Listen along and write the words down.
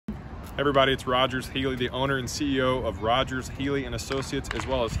Everybody, it's Rogers Healy, the owner and CEO of Rogers, Healy and Associates, as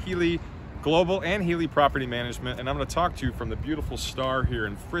well as Healy Global and Healy Property Management. And I'm going to talk to you from the beautiful Star here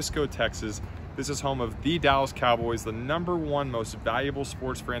in Frisco, Texas. This is home of the Dallas Cowboys, the #1 most valuable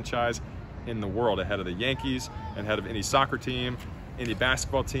sports franchise in the world, ahead of the Yankees and ahead of any soccer team, any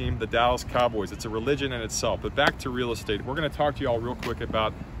basketball team. The Dallas Cowboys, it's a religion in itself. But back to real estate, we're going to talk to you all real quick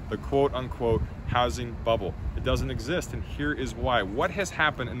about the quote-unquote housing bubble. It doesn't exist, and here is why. What has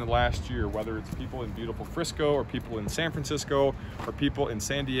happened in the last year, whether it's people in beautiful Frisco or people in San Francisco or people in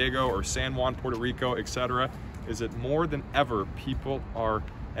San Diego or San Juan, Puerto Rico, etc., is that more than ever, people are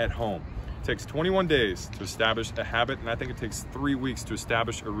at home. It takes 21 days to establish a habit, and I think it takes 3 weeks to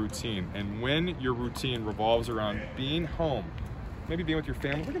establish a routine. And when your routine revolves around being home, maybe being with your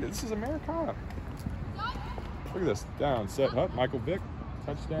family, look at this is Americana. Look at this, down, set, hut, Michael Vick,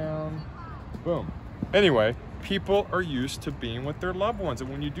 touchdown, boom. Anyway, people are used to being with their loved ones, and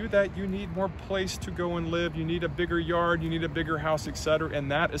when you do that, you need more place to go and live. You need a bigger yard, you need a bigger house, etc.,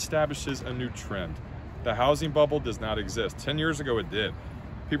 and that establishes a new trend. The housing bubble does not exist. 10 years ago, it did.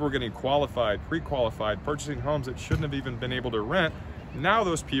 People were getting qualified, pre-qualified, purchasing homes that shouldn't have even been able to rent. Now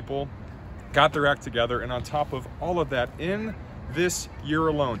those people got their act together, and on top of all of that, in this year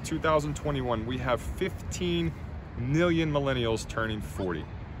alone, 2021, we have 15 million millennials turning 40.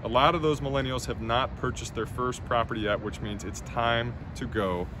 A lot of those millennials have not purchased their first property yet, which means it's time to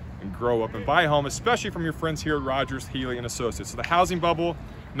go and grow up and buy a home, especially from your friends here at Rogers, Healy and Associates. So the housing bubble,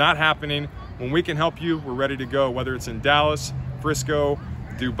 not happening. When we can help you, we're ready to go, whether it's in Dallas, Frisco,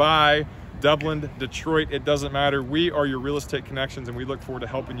 Dubai, Dublin, Detroit, it doesn't matter. We are your real estate connections, and we look forward to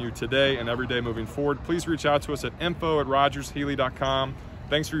helping you today and every day moving forward. Please reach out to us at info@rogershealy.com.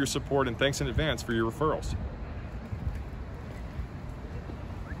 Thanks for your support, and thanks in advance for your referrals.